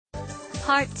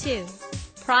Part 2.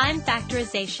 Prime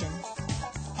Factorization.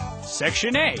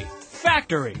 Section A.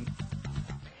 Factoring.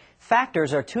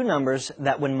 Factors are two numbers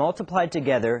that when multiplied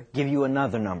together give you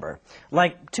another number.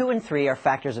 Like 2 and 3 are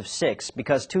factors of 6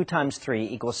 because 2 times 3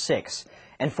 equals 6.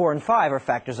 And 4 and 5 are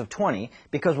factors of 20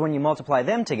 because when you multiply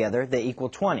them together they equal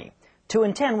 20. 2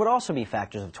 and 10 would also be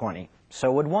factors of 20.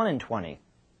 So would 1 and 20.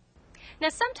 Now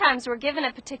sometimes we're given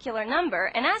a particular number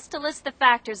and asked to list the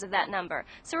factors of that number.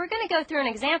 So we're going to go through an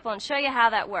example and show you how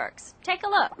that works. Take a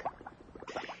look.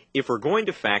 If we're going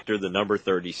to factor the number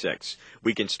 36,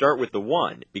 we can start with the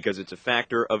 1 because it's a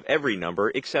factor of every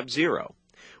number except 0.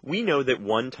 We know that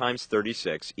 1 times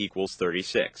 36 equals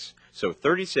 36, so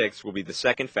 36 will be the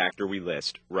second factor we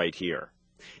list right here.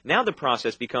 Now the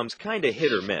process becomes kind of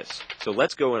hit or miss, so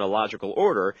let's go in a logical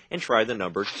order and try the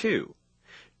number 2.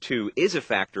 2 is a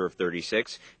factor of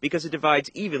 36 because it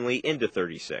divides evenly into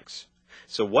 36.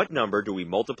 So what number do we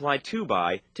multiply 2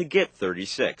 by to get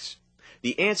 36?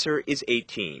 The answer is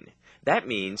 18. That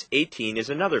means 18 is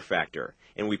another factor,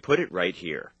 and we put it right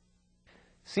here.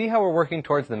 See how we're working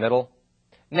towards the middle?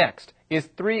 Next, is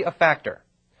 3 a factor?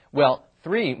 Well,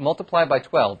 3 multiplied by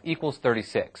 12 equals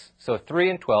 36, so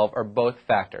 3 and 12 are both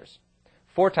factors.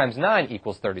 4 times 9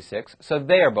 equals 36, so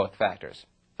they are both factors.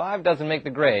 5 doesn't make the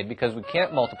grade because we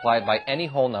can't multiply it by any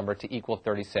whole number to equal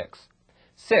 36.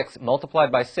 6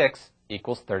 multiplied by 6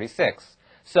 equals 36.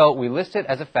 So we list it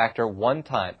as a factor one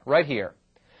time, right here.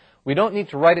 We don't need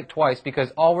to write it twice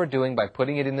because all we're doing by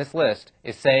putting it in this list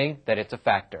is saying that it's a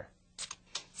factor.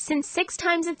 Since 6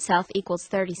 times itself equals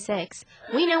 36,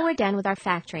 we know we're done with our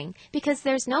factoring because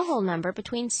there's no whole number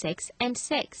between 6 and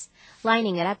 6.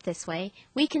 Lining it up this way,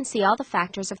 we can see all the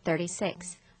factors of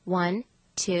 36. 1,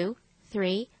 2,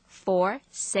 3, 4,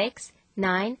 6,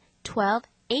 9, 12,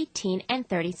 18, and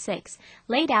 36,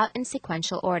 laid out in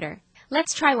sequential order.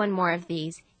 Let's try one more of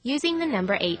these, using the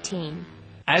number 18.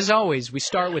 As always, we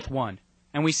start with 1,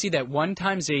 and we see that 1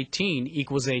 times 18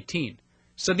 equals 18.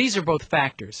 So these are both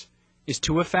factors. Is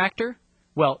 2 a factor?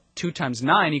 Well, 2 times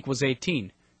 9 equals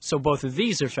 18, so both of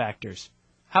these are factors.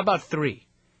 How about 3?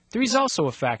 3 is also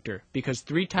a factor, because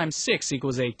 3 times 6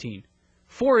 equals 18.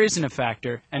 4 isn't a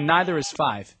factor, and neither is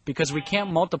 5, because we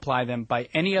can't multiply them by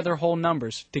any other whole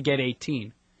numbers to get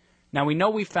 18. Now we know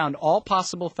we've found all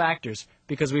possible factors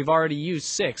because we've already used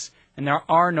 6, and there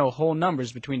are no whole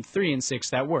numbers between 3 and 6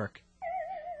 that work.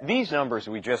 These numbers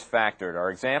we just factored are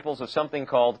examples of something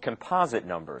called composite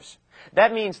numbers.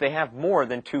 That means they have more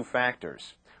than 2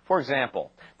 factors. For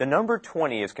example, the number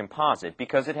 20 is composite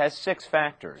because it has 6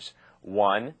 factors: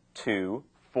 1, 2,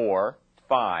 4,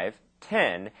 5,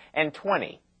 10, and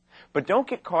 20. But don't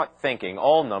get caught thinking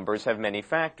all numbers have many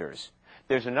factors.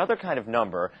 There's another kind of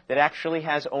number that actually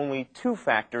has only 2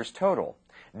 factors total.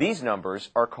 These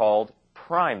numbers are called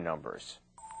prime numbers.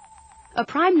 A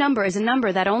prime number is a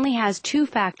number that only has 2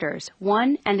 factors,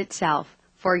 1 and itself.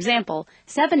 For example,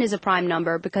 7 is a prime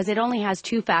number because it only has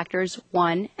 2 factors,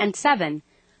 1 and 7.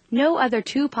 No other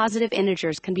 2 positive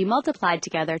integers can be multiplied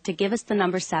together to give us the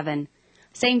number 7.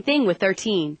 Same thing with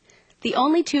 13. The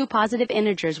only 2 positive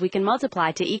integers we can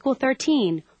multiply to equal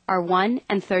 13 are 1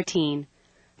 and 13.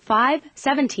 5,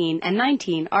 17, and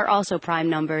 19 are also prime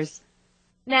numbers.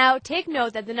 Now, take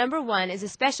note that the number 1 is a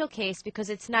special case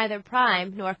because it's neither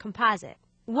prime nor composite.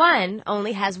 1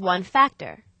 only has one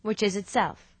factor, which is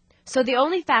itself. So the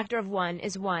only factor of 1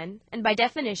 is 1, and by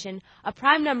definition, a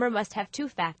prime number must have 2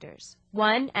 factors,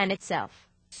 1 and itself.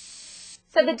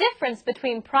 So the difference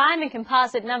between prime and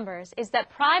composite numbers is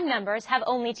that prime numbers have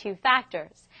only 2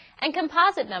 factors, and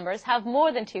composite numbers have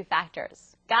more than 2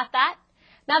 factors. Got that?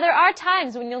 Now there are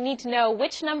times when you'll need to know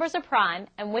which numbers are prime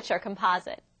and which are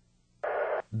composite.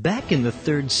 Back in the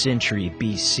 3rd century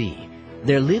BC,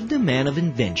 there lived a man of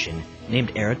invention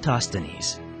named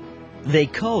Eratosthenes. They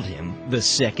called him the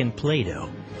second Plato.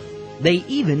 They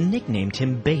even nicknamed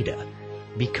him Beta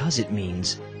because it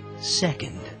means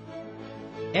second.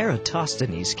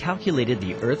 Eratosthenes calculated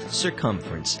the Earth's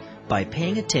circumference by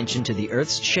paying attention to the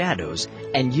Earth's shadows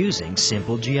and using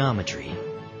simple geometry.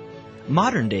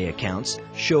 Modern-day accounts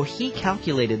show he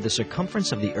calculated the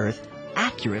circumference of the Earth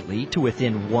accurately to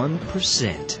within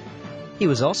 1%. He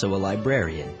was also a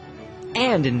librarian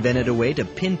and invented a way to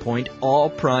pinpoint all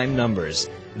prime numbers.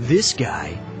 This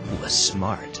guy was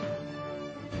smart.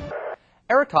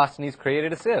 Eratosthenes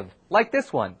created a sieve, like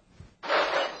this one.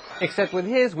 Except with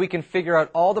his, we can figure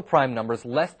out all the prime numbers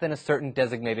less than a certain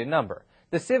designated number.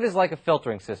 The sieve is like a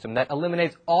filtering system that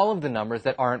eliminates all of the numbers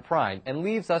that aren't prime and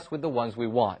leaves us with the ones we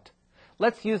want.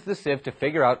 Let's use the sieve to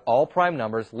figure out all prime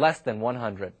numbers less than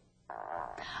 100.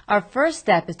 Our first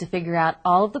step is to figure out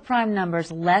all of the prime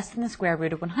numbers less than the square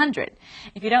root of 100.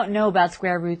 If you don't know about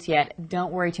square roots yet,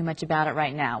 don't worry too much about it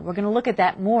right now. We're going to look at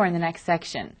that more in the next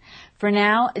section. For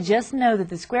now, just know that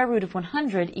the square root of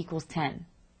 100 equals 10.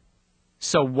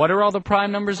 So what are all the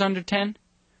prime numbers under 10?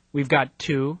 We've got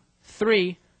 2,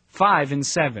 3, 5, and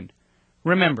 7.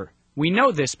 Remember, we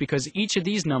know this because each of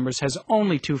these numbers has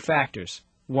only two factors,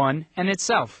 1 and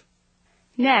itself.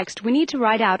 Next, we need to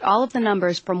write out all of the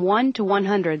numbers from 1 to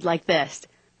 100 like this.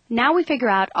 Now we figure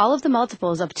out all of the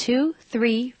multiples of 2,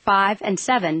 3, 5, and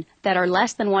 7 that are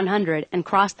less than 100 and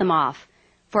cross them off.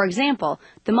 For example,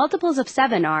 the multiples of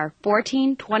 7 are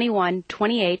 14, 21,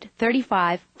 28,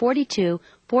 35, 42,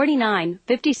 49,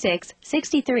 56,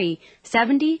 63,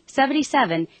 70,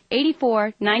 77,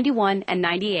 84, 91, and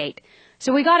 98.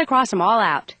 So we got to cross them all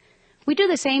out. We do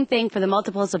the same thing for the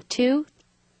multiples of 2,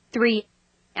 3,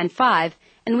 and 5,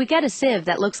 and we get a sieve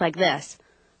that looks like this.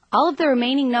 All of the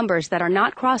remaining numbers that are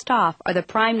not crossed off are the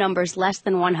prime numbers less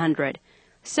than 100.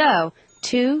 So,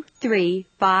 2, 3,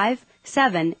 5,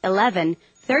 7, 11,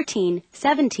 13,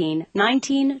 17,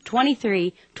 19,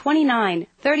 23, 29,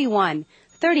 31,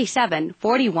 37,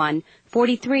 41,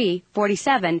 43,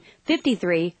 47,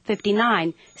 53,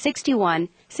 59, 61,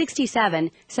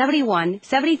 67, 71,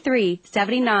 73,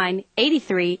 79,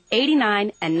 83,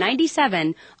 89, and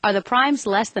 97 are the primes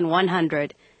less than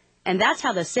 100. And that's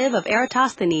how the sieve of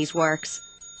Eratosthenes works.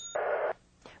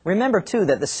 Remember, too,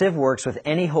 that the sieve works with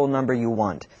any whole number you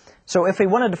want. So if we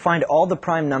wanted to find all the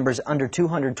prime numbers under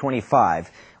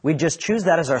 225, we'd just choose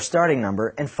that as our starting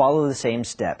number and follow the same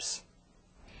steps.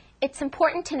 It's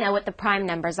important to know what the prime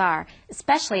numbers are,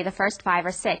 especially the first 5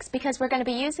 or 6, because we're going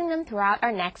to be using them throughout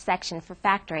our next section for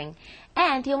factoring.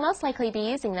 And you'll most likely be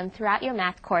using them throughout your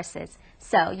math courses.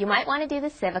 So you might want to do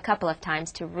the sieve a couple of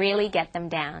times to really get them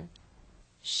down.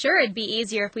 Sure, it'd be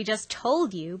easier if we just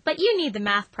told you, but you need the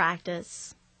math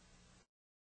practice.